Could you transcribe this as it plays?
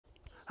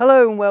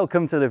Hello and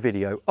welcome to the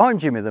video. I'm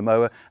Jimmy the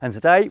Mower and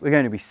today we're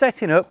going to be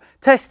setting up,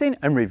 testing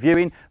and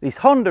reviewing this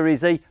Honda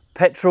Easy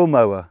petrol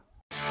mower.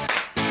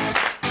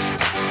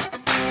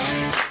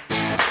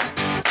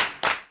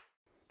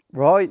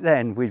 Right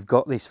then, we've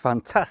got this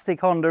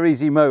fantastic Honda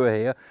Easy mower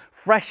here,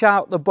 fresh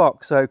out the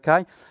box,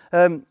 okay?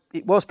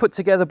 It was put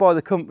together by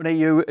the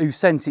company who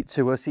sent it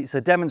to us. It's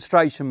a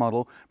demonstration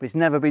model, but it's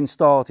never been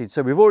started.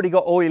 So we've already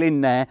got oil in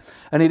there,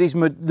 and it is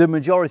the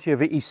majority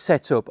of it is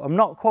set up. I'm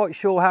not quite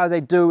sure how they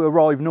do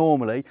arrive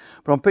normally,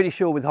 but I'm pretty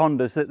sure with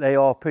Hondas that they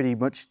are pretty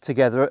much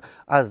together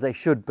as they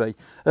should be.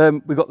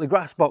 We've got the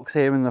grass box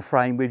here in the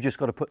frame. We've just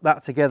got to put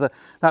that together.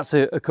 That's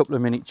a couple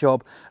of minute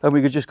job, and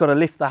we've just got to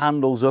lift the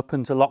handles up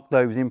and to lock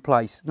those in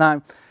place.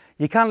 Now,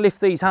 you can lift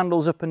these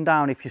handles up and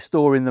down if you're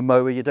storing the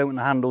mower. You don't want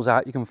the handles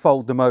out, you can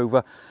fold them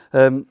over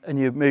and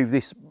you move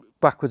this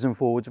backwards and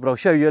forwards, but I'll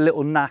show you a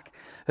little knack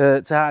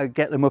to how to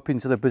get them up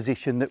into the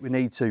position that we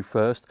need to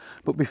first.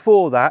 But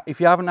before that, if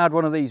you haven't had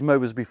one of these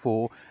mowers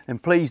before, then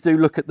please do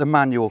look at the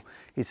manual.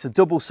 It's a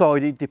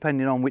double-sided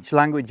depending on which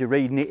language you're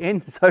reading it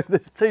in, so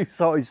there's two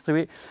sides to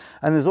it,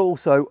 and there's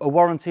also a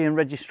warranty and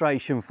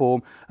registration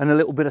form and a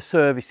little bit of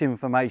service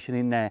information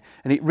in there,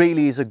 and it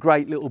really is a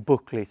great little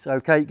booklet.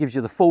 Okay, it gives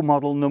you the full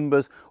model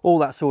numbers, all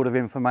that sort of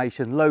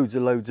information, loads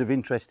of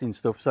interesting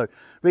stuff, so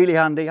really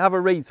handy. Have a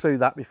read through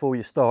that before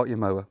you start your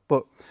mower.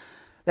 But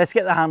let's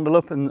get the handle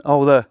up and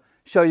I'll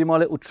show you my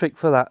little trick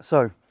for that.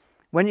 So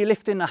when you're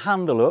lifting the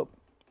handle up,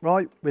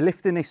 right, we're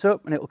lifting this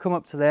up and it'll come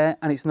up to there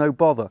and it's no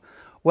bother.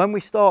 When we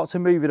start to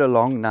move it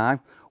along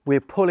now, we're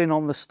pulling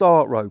on the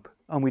start rope,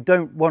 and we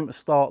don't want to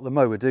start the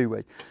mower, do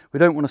we? We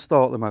don't want to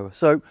start the mower.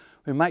 So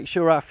we make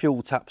sure our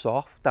fuel tap's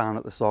off down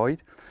at the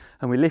side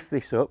and we lift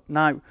this up.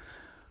 Now,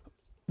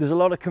 there's a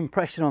lot of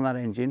compression on that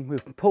engine. We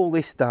can pull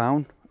this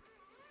down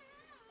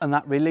and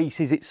that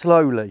releases it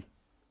slowly,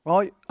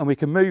 right? And we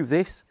can move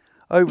this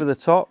over the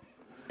top,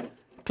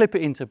 clip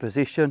it into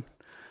position,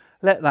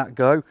 let that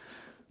go.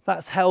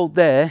 That's held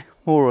there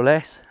more or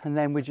less, and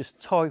then we just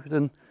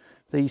tighten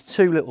these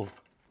two little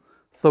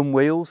thumb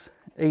wheels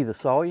either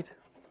side.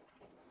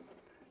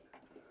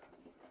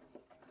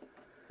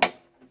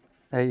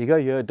 There you go,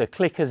 you heard the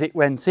click as it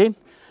went in,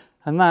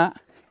 and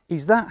that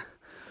is that.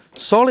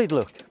 Solid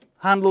look,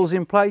 handles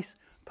in place,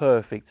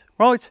 perfect.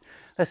 Right,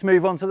 let's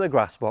move on to the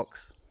grass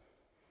box.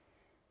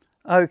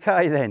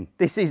 Okay then,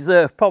 this is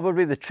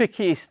probably the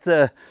trickiest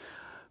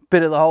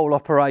bit of the whole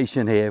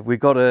operation here. We've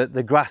got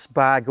the grass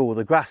bag or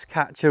the grass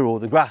catcher or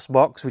the grass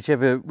box,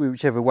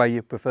 whichever way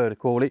you prefer to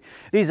call it.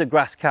 It is a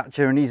grass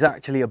catcher and is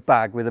actually a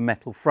bag with a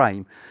metal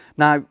frame.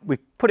 Now we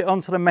put it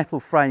onto the metal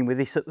frame with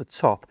this at the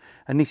top,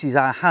 and this is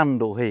our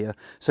handle here.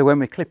 So when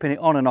we're clipping it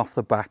on and off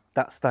the back,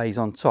 that stays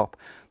on top.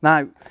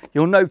 Now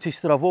you'll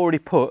notice that I've already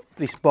put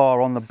this bar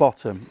on the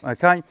bottom,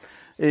 okay?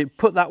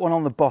 Put that one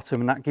on the bottom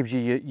and that gives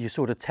you your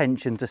sort of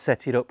tension to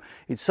set it up.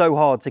 It's so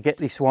hard to get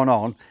this one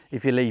on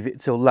if you leave it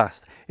till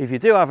last. If you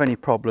do have any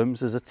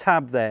problems, there's a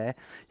tab there.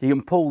 You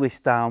can pull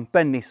this down,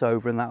 bend this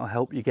over, and that'll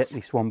help you get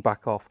this one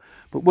back off.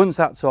 But once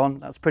that's on,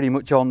 that's pretty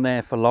much on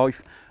there for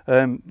life.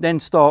 Then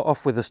start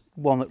off with the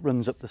one that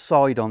runs up the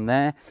side on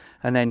there.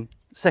 And then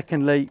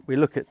secondly, we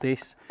look at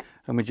this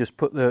and we just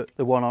put the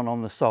one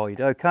on the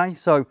side. Okay,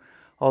 so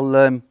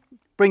I'll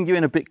bring you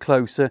in a bit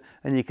closer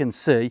and you can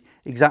see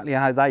exactly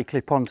how they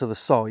clip onto the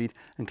side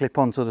and clip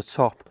onto the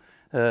top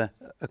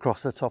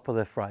across the top of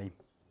the frame.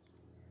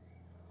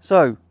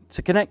 So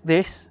to connect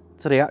this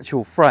to the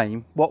actual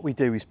frame, what we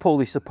do is pull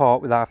this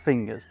apart with our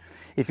fingers.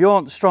 If you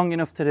aren't strong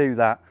enough to do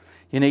that,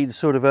 you need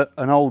sort of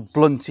an old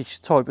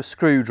bluntish type of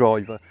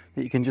screwdriver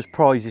that you can just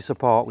prise this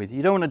apart with.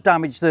 You don't want to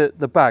damage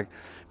the bag,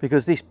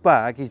 because this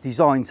bag is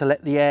designed to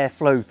let the air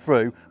flow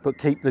through but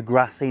keep the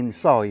grass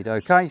inside,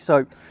 okay?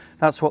 So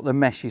that's what the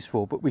mesh is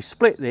for. But we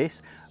split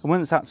this, and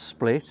once that's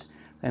split,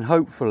 then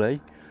hopefully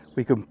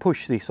we can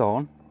push this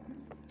on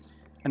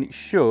and it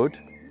should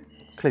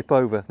clip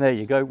over. There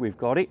you go, we've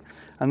got it,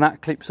 and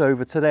that clips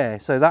over to there.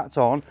 So that's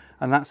on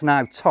and that's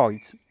now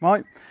tight,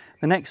 right?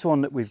 The next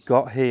one that we've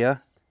got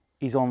here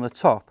is on the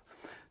top.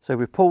 So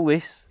we pull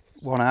this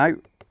one out.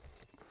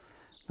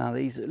 Now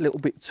these are a little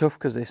bit tough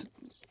because there's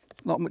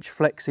not much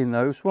flex in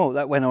those. Well,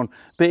 that went on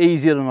a bit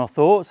easier than I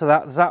thought. So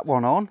that's that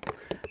one on.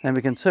 Then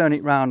we can turn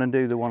it round and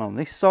do the one on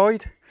this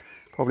side.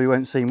 Probably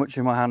won't see much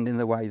of my hand in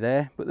the way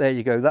there, but there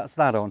you go, that's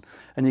that on.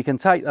 And you can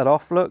take that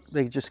off, look,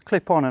 they just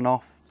clip on and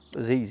off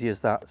as easy as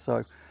that.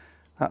 So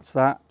that's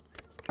that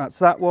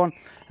one.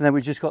 And then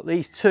we've just got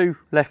these two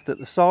left at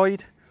the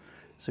side.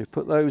 So we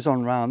put those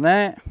on round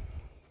there,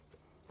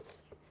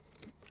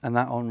 and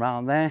that on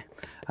round there,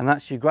 and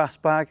that's your grass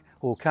bag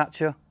or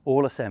catcher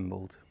all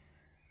assembled.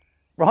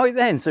 Right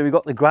then, so we've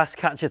got the grass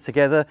catcher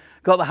together,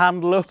 got the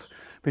handle up.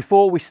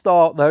 Before we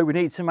start though, we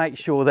need to make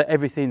sure that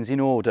everything's in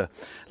order.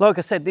 Like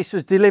I said, this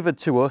was delivered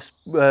to us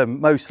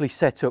mostly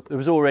set up. There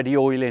was already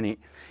oil in it.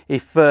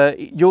 If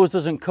yours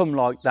doesn't come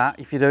like that,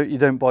 if you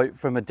don't buy it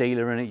from a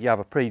dealer and you have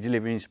a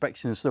pre-delivery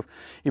inspection and stuff,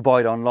 you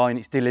buy it online,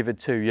 it's delivered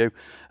to you,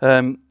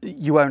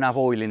 you won't have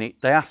oil in it.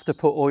 They have to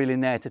put oil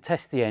in there to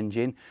test the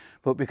engine,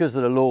 but because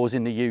of the laws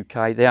in the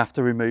UK, they have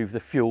to remove the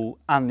fuel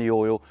and the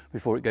oil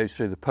before it goes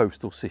through the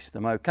postal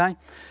system, okay?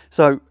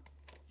 So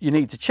you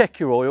need to check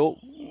your oil,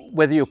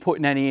 whether you're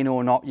putting any in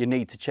or not. You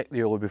need to check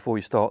the oil before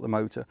you start the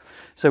motor.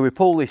 So we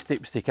pull this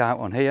dipstick out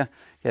on here,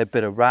 get a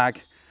bit of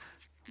rag,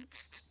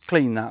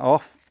 clean that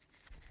off.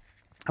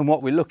 And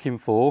what we're looking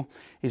for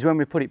is when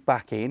we put it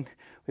back in,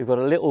 we've got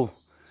a little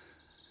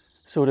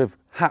sort of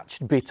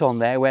hatched bit on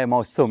there where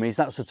my thumb is.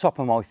 That's the top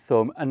of my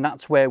thumb, and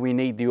that's where we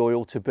need the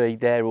oil to be,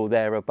 there or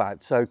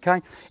thereabouts,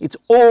 okay? It's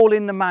all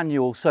in the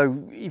manual,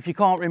 so if you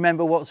can't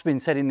remember what's been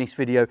said in this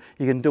video,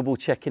 you can double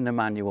check in the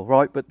manual,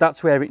 right? But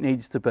that's where it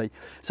needs to be.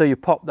 So you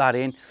pop that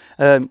in,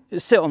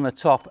 sit on the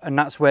top, and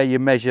that's where you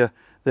measure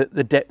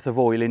the depth of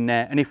oil in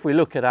there. And if we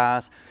look at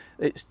ours,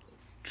 it's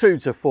true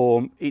to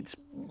form, it's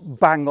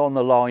bang on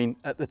the line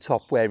at the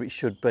top where it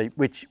should be,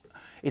 which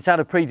it's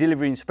had a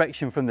pre-delivery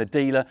inspection from the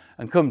dealer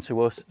and come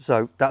to us,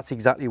 so that's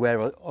exactly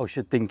where I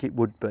should think it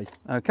would be,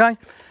 okay?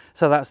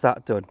 So that's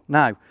that done.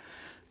 Now,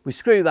 we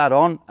screw that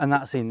on and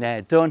that's in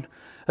there, done.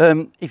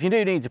 If you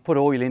do need to put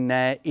oil in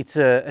there, it's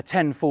a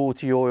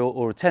 1040 oil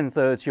or a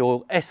 1030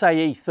 oil.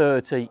 SAE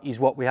 30 is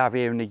what we have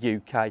here in the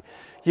UK.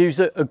 Use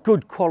a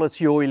good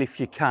quality oil if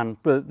you can,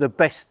 but the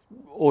best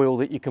oil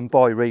that you can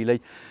buy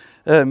really.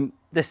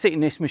 They sit in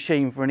this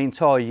machine for an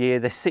entire year.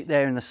 They sit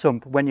there in the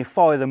sump. When you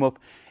fire them up,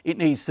 it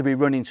needs to be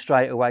running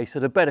straight away. So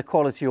the better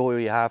quality oil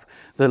you have,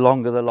 the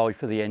longer the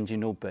life of the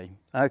engine will be.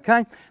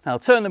 Okay, now I'll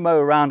turn the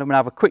mower around and we'll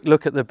have a quick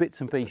look at the bits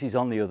and pieces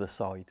on the other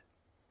side.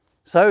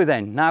 So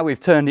then, now we've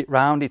turned it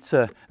round, it's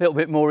a little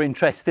bit more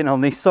interesting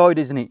on this side,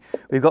 isn't it?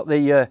 We've got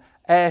the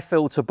air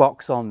filter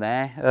box on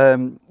there.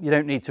 You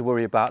don't need to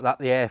worry about that.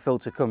 The air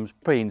filter comes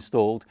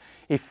pre-installed.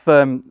 If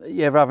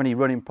you ever have any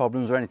running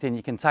problems or anything,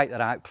 you can take that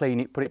out, clean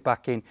it, put it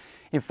back in.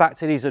 In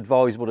fact, it is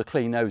advisable to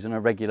clean those on a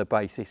regular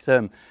basis.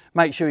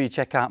 Make sure you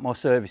check out my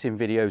servicing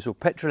videos or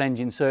petrol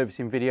engine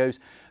servicing videos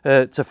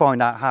to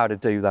find out how to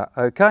do that,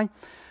 okay?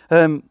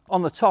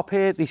 On the top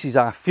here, this is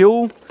our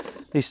fuel.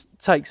 This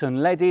takes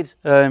unleaded.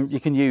 You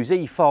can use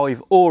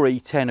E5 or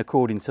E10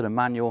 according to the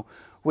manual.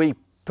 We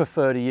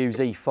prefer to use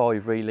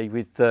E5 really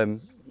with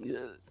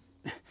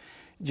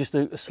just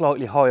a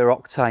slightly higher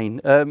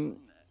octane.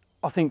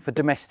 I think for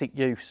domestic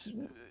use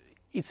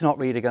it's not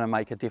really going to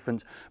make a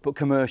difference, but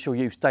commercial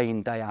use day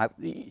in day out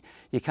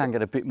you can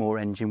get a bit more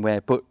engine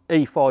wear, but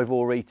E5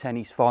 or E10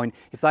 is fine.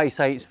 If they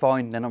say it's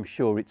fine, then I'm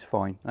sure it's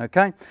fine,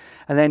 okay?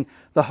 And then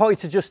the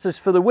height adjusters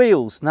for the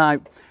wheels. Now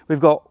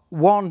we've got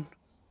one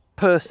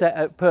per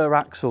set per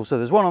axle, so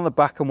there's one on the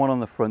back and one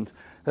on the front.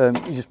 You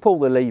just pull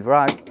the lever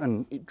out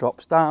and it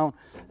drops down,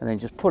 and then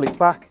just pull it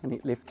back and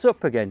it lifts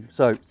up again.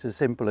 So it's as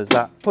simple as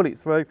that. Pull it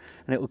through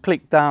and it will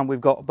click down.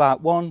 We've got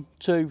about 1,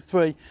 2,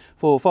 3,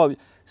 4, 5,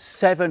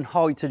 7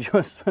 height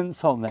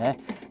adjustments on there,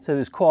 so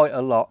there's quite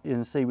a lot. You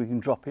can see we can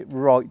drop it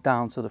right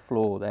down to the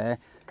floor there.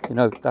 You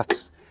know,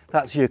 that's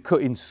your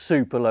cutting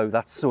super low,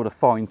 that's sort of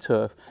fine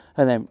turf,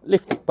 and then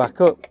lift it back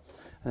up,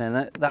 and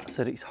then that's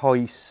at its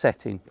highest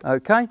setting,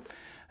 okay?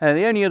 And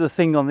the only other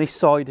thing on this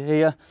side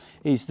here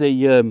is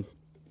the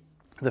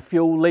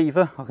fuel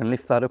lever. I can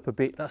lift that up a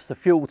bit. That's the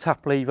fuel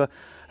tap lever.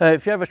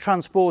 If you're ever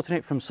transporting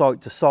it from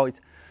site to site,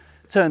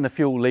 turn the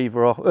fuel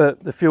lever off,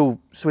 the fuel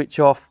switch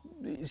off.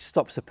 It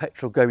stops the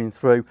petrol going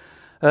through.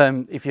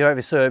 If you're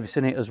ever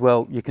servicing it as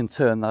well, you can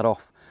turn that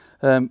off.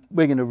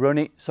 We're going to run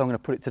it, so I'm going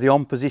to put it to the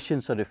on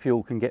position so the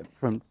fuel can get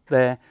from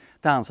there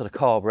down to the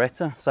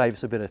carburettor,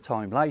 saves a bit of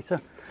time later.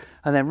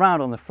 And then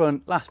round on the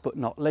front, last but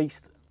not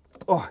least,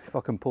 oh, if I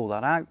can pull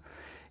that out,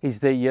 is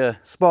the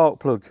spark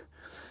plug.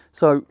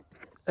 So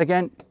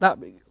again, that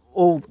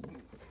all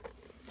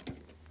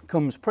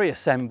comes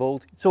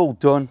pre-assembled, it's all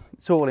done,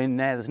 it's all in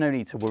there, there's no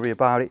need to worry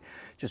about it.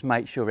 Just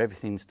make sure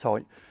everything's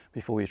tight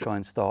before you try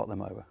and start the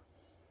mower.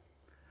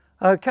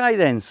 Okay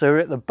then, so we're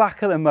at the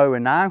back of the mower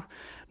now.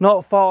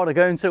 Not far to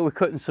go until we're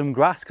cutting some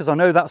grass, because I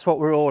know that's what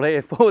we're all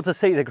here for, to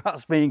see the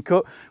grass being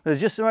cut. But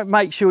just to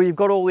make sure you've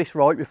got all this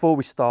right before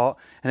we start,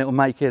 and it will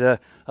make it a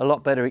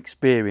lot better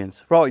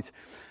experience. Right,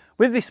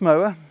 with this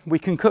mower, we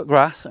can cut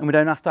grass and we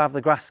don't have to have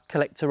the grass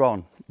collector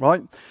on,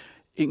 right?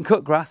 You can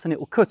cut grass and it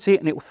will cut it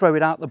and it will throw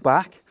it out the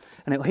back,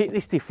 and it'll hit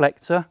this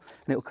deflector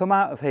and it'll come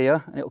out of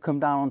here and it'll come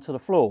down onto the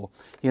floor.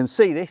 You can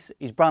see this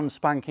is brand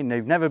spanking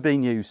new, never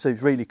been used, so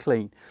it's really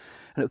clean.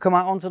 And it'll come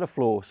out onto the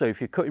floor. So if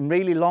you're cutting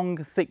really long,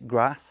 thick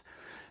grass,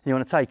 and you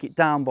want to take it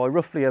down by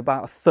roughly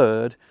about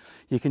 1/3,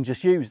 you can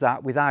just use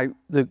that without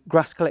the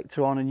grass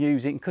collector on and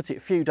use it and cut it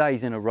a few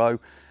days in a row,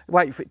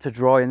 wait for it to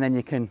dry, and then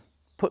you can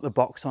put the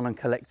box on and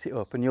collect it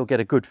up and you'll get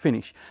a good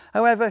finish.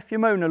 However, if you're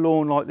mowing a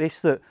lawn like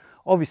this that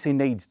obviously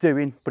needs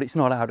doing, but it's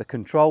not out of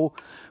control,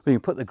 we can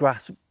put the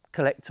grass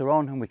collector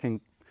on and we can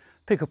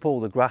pick up all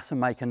the grass and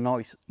make a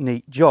nice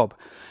neat job.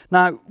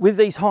 Now with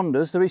these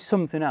Hondas there is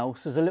something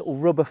else. There's a little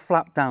rubber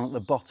flap down at the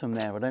bottom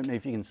there. I don't know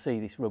if you can see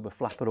this rubber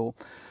flap at all,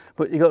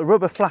 but you've got a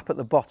rubber flap at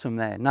the bottom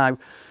there. Now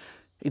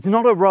it's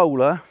not a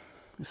roller,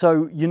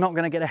 so you're not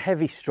going to get a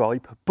heavy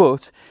stripe,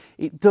 but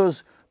it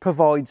does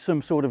provide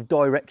some sort of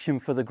direction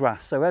for the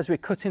grass. So as we're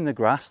cutting the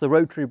grass, the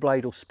rotary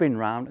blade will spin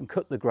round and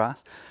cut the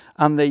grass,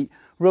 and the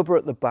rubber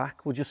at the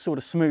back will just sort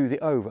of smooth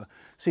it over.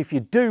 So if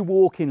you do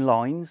walk in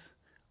lines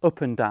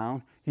up and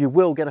down, you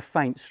will get a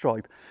faint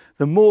stripe.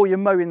 The more you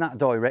mow in that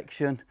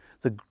direction,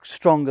 the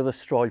stronger the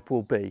stripe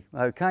will be.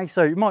 Okay,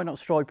 so you might not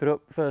stripe it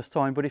up first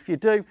time, but if you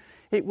do,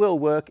 it will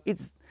work.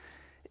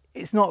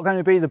 It's not going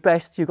to be the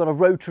best. You've got a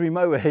rotary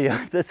mower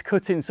here that's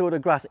cutting sort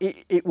of grass.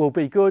 It will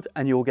be good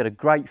and you'll get a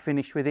great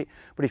finish with it.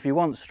 But if you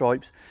want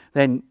stripes,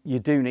 then you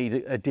do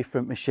need a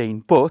different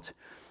machine. But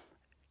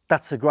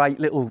that's a great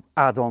little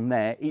add-on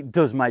there. It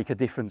does make a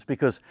difference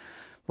because,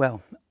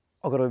 well,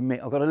 I've got to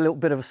admit, I've got a little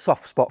bit of a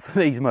soft spot for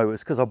these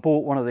mowers because I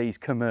bought one of these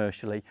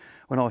commercially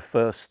when I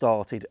first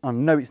started. I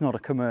know it's not a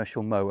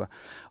commercial mower.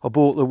 I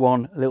bought the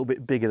one a little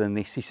bit bigger than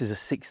this. This is a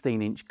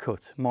 16-inch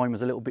cut. Mine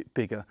was a little bit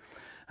bigger.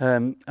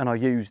 And I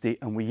used it,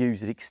 and we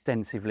used it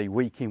extensively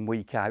week in,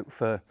 week out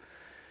for,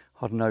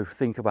 I don't know,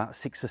 think about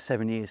 6 or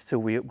 7 years till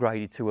we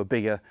upgraded to a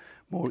bigger,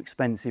 more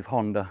expensive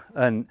Honda.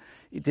 And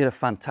it did a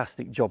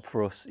fantastic job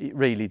for us. It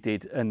really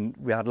did. And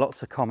we had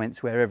lots of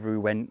comments wherever we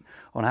went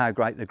on how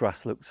great the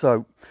grass looked.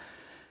 So,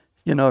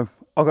 you know,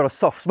 I've got a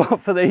soft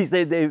spot for these.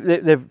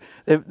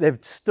 They've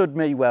stood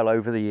me well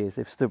over the years.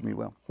 They've stood me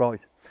well. Right.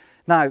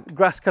 Now,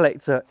 grass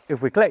collector,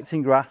 if we're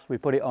collecting grass, we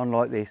put it on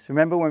like this.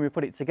 Remember when we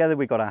put it together,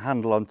 we got our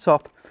handle on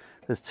top.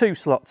 There's 2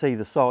 slots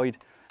either side,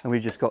 and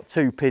we've just got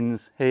 2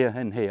 pins here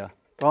and here,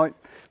 right?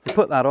 We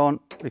put that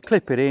on, we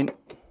clip it in,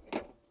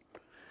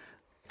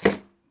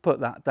 put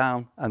that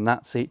down, and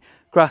that's it.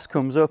 Grass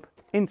comes up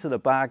into the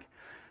bag,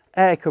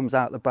 air comes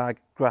out the bag,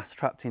 grass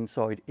trapped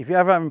inside. If you're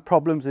ever having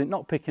problems with it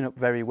not picking up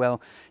very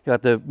well, you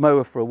had the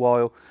mower for a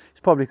while, it's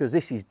probably because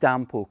this is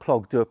damp or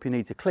clogged up. You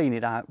need to clean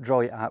it out,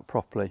 dry it out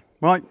properly,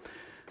 right?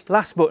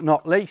 Last but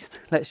not least,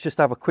 let's just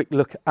have a quick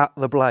look at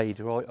the blade,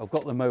 right? I've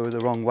got the mower the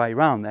wrong way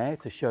round there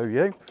to show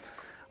you.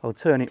 I'll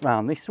turn it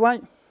round this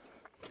way.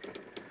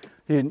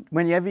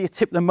 Whenever you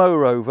tip the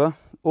mower over,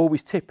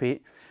 always tip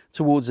it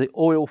towards the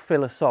oil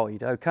filler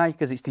side, okay?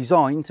 Because it's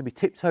designed to be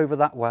tipped over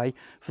that way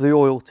for the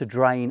oil to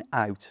drain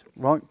out,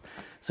 right?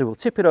 So we'll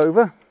tip it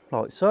over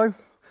like so,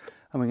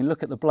 and we can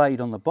look at the blade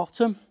on the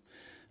bottom.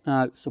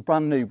 Now, it's a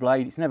brand new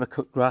blade, it's never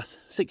cut grass,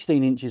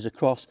 16 inches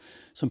across,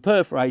 some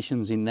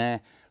perforations in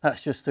there.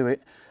 That's just to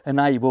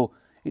enable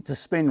it to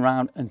spin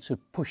round and to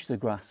push the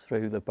grass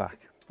through the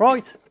back.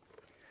 Right,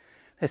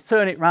 let's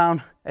turn it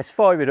round, let's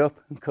fire it up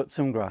and cut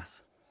some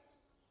grass.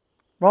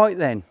 Right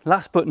then,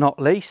 last but not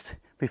least,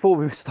 before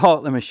we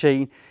start the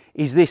machine,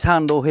 is this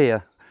handle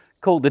here,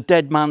 called the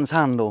dead man's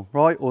handle,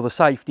 right, or the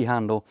safety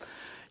handle.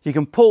 You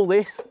can pull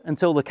this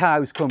until the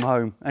cows come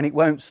home and it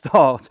won't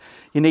start.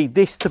 You need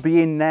this to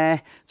be in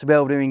there to be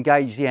able to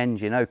engage the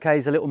engine, okay?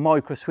 There's a little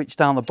micro switch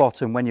down the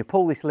bottom. When you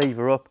pull this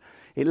lever up,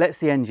 it lets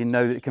the engine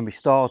know that it can be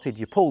started.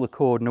 You pull the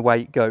cord and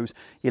away it goes.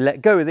 You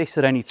let go of this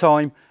at any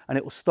time and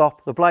it will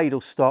stop. The blade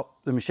will stop,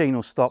 the machine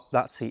will stop.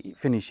 That's it, it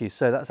finishes.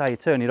 So that's how you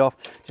turn it off.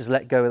 Just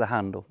let go of the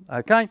handle,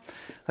 okay?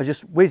 I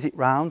just whiz it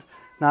round.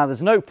 Now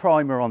there's no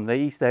primer on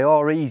these. They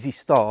are easy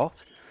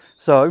start.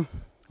 So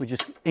we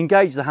just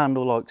engage the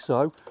handle like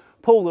so,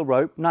 pull the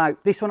rope. Now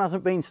this one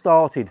hasn't been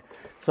started,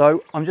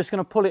 so I'm just going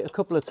to pull it a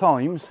couple of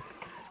times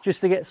just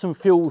to get some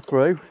fuel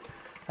through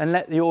and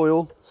let the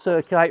oil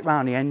circulate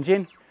around the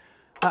engine.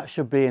 That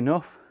should be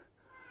enough.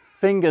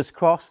 Fingers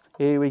crossed,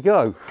 here we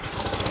go.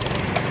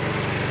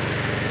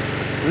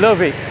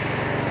 Love it.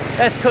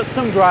 Let's cut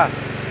some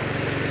grass.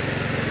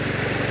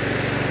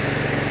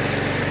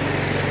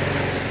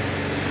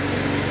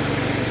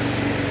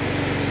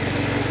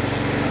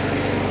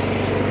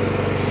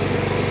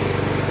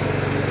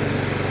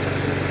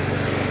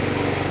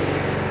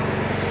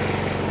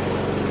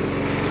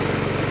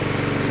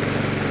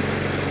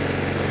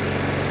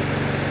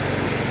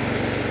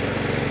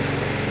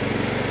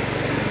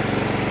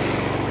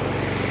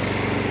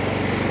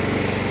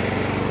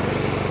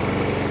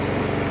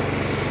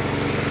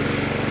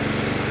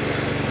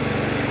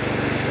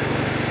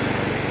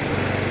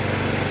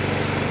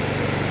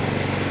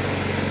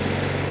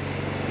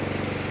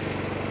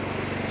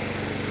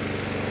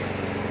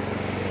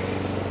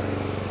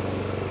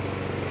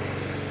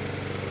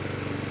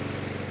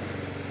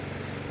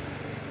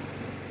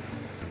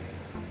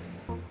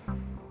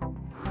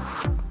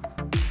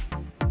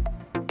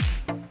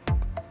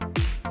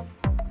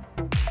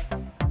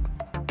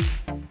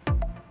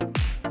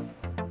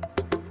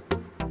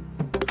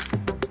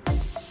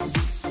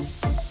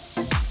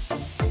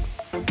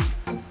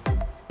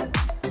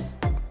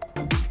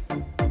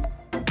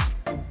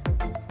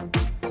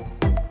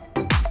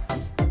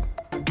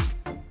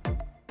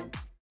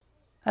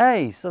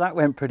 Hey, so that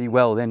went pretty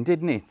well then,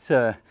 didn't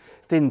it?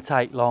 Didn't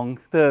take long.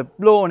 The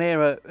lawn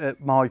here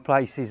at my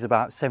place is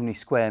about 70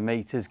 square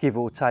metres, give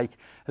or take,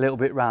 a little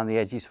bit round the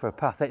edges for a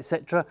path,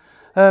 etc.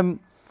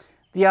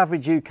 The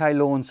average UK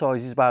lawn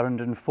size is about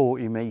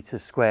 140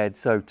 metres squared,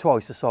 so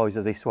twice the size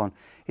of this one.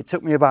 It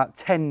took me about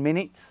 10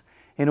 minutes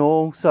in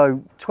all,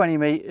 so 20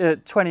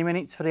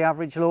 minutes for the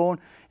average lawn.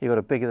 You've got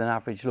a bigger than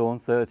average lawn,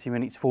 30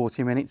 minutes,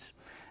 40 minutes.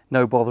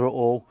 No bother at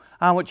all.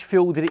 How much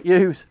fuel did it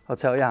use? I'll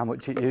tell you how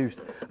much it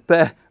used.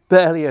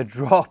 barely a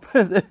drop.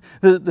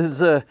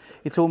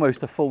 It's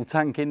almost a full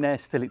tank in there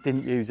still. It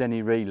didn't use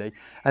any really.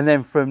 And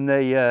then from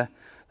the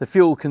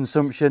fuel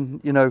consumption,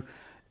 you know,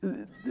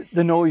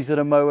 the noise of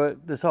a mower,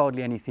 there's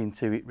hardly anything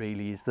to it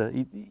really.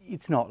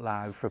 It's not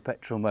loud for a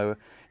petrol mower.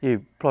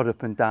 You plod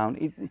up and down.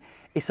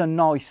 It's a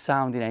nice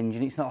sounding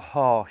engine. It's not a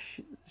harsh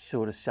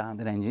sort of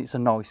sounding engine. It's a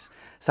nice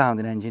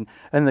sounding engine.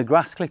 And the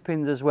grass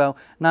clippings as well.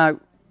 Now,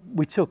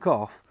 we took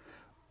off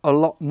a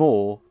lot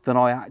more than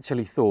I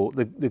actually thought.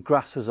 The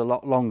grass was a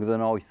lot longer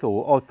than I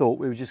thought. I thought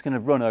we were just going to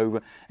run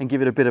over and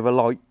give it a bit of a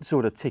light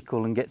sort of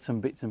tickle and get some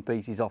bits and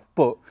pieces off.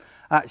 But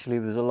actually,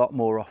 there's a lot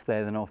more off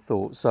there than I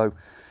thought. So,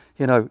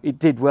 you know, it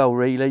did well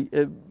really.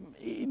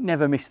 It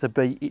never missed a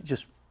beat. It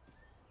just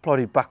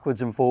plodded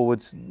backwards and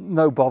forwards,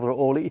 no bother at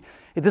all. It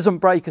doesn't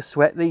break a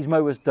sweat. These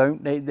mowers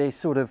don't. They're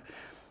sort of,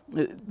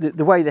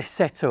 the way they're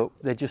set up,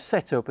 they're just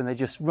set up and they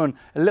just run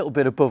a little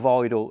bit above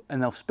idle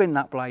and they'll spin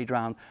that blade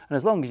round. And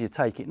as long as you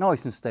take it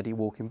nice and steady,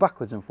 walking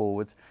backwards and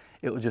forwards,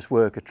 it'll just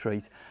work a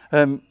treat.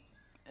 As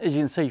you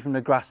can see from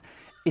the grass,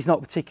 it's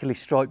not particularly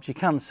striped. You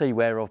can see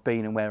where I've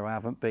been and where I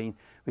haven't been,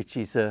 which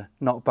is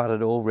not bad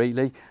at all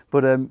really.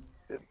 But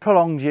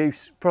prolonged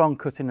use, prolonged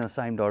cutting in the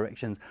same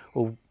directions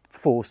will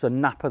force a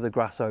nap of the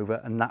grass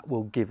over and that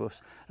will give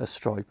us a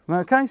stripe.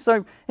 Okay,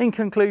 so in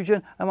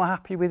conclusion, am I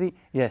happy with it?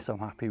 Yes, I'm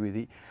happy with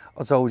it.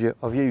 I told you,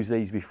 I've used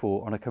these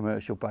before on a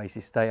commercial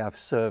basis. They have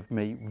served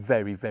me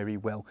very, very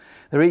well.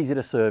 They're easy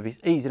to service,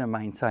 easy to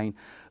maintain,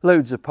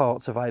 loads of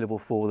parts available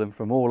for them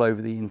from all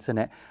over the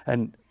internet,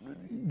 and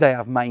they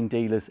have main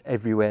dealers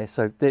everywhere,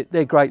 so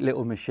they're great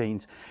little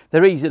machines.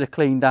 They're easy to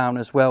clean down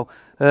as well.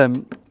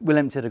 We'll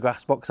empty the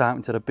grass box out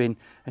into the bin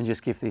and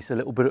just give this a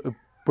little bit of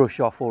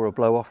brush off or a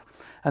blow off,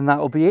 and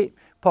that'll be it.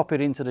 Pop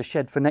it into the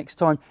shed for next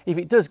time. If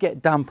it does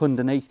get damp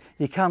underneath,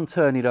 you can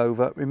turn it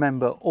over.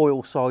 Remember,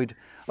 oil side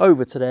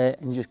over to there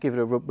and just give it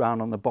a rub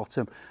round on the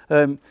bottom.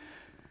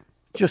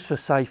 Just for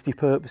safety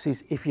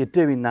purposes, if you're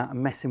doing that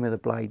and messing with the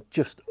blade,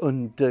 just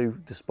undo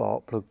the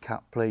spark plug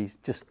cap, please,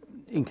 just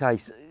in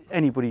case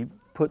anybody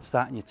puts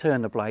that and you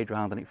turn the blade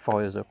round and it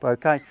fires up.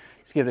 Okay,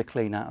 just give it a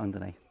clean out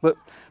underneath. But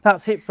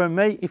that's it from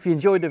me. If you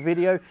enjoyed the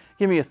video,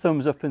 give me a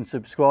thumbs up and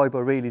subscribe. I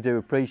really do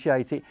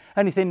appreciate it.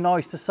 Anything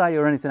nice to say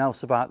or anything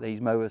else about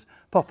these mowers,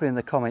 pop it in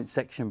the comments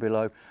section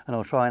below and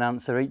I'll try and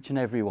answer each and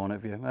every one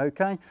of you.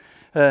 Okay,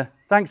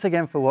 thanks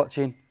again for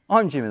watching.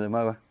 I'm Jimmy the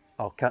Mower.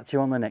 I'll catch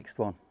you on the next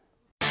one.